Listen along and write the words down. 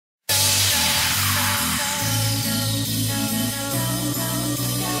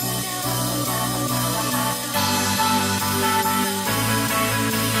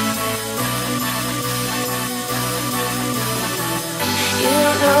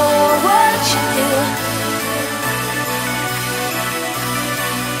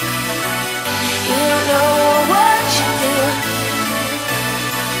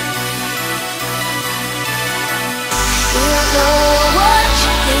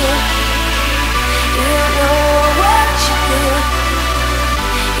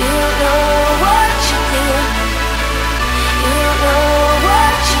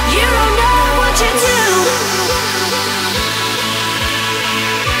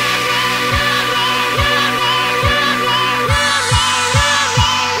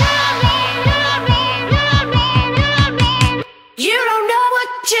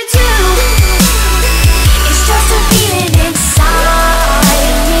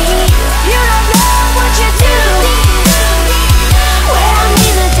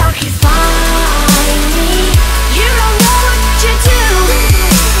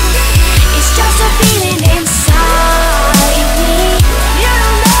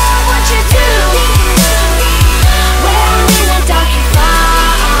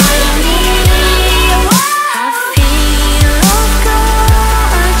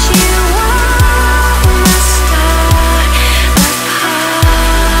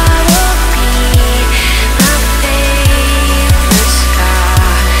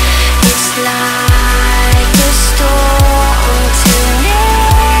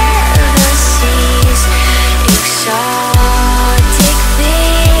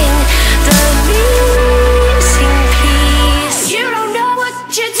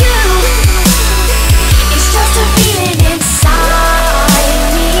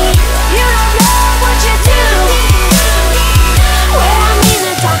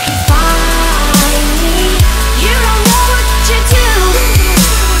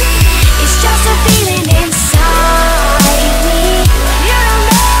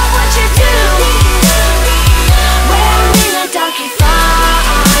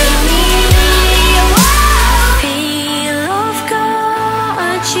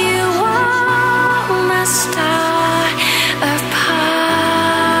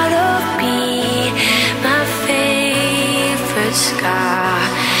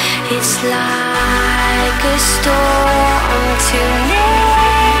It's like a storm to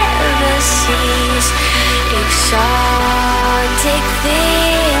never cease. Exotic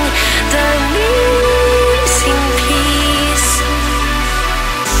thing, the missing piece.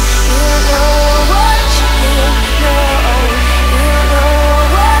 You know what you know. You know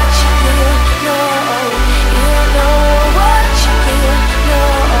what you know. You know what you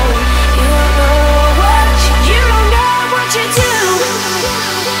know. You know what you don't know what you do.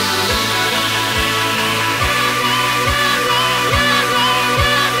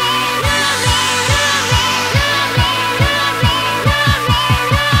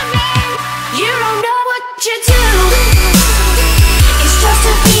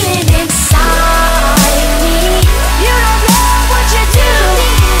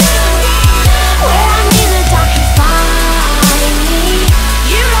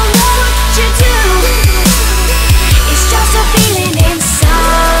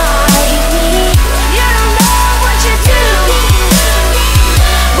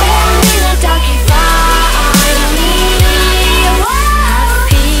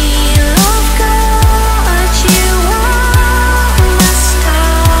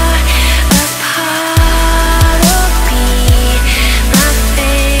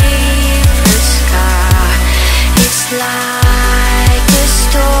 Like a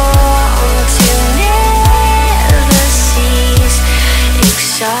storm to never cease.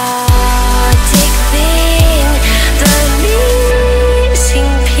 Exhaust